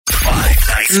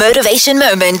Motivation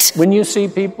moment. When you see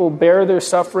people bear their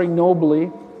suffering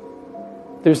nobly,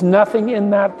 there's nothing in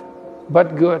that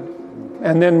but good.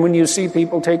 And then when you see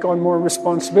people take on more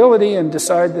responsibility and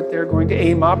decide that they're going to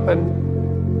aim up and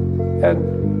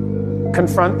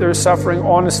confront their suffering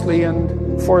honestly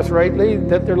and forthrightly,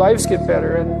 that their lives get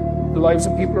better and the lives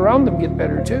of people around them get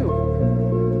better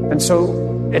too. And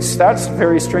so that's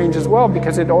very strange as well,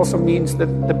 because it also means that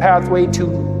the pathway to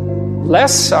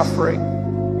less suffering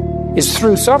is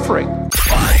through suffering.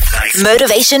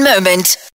 Motivation moment.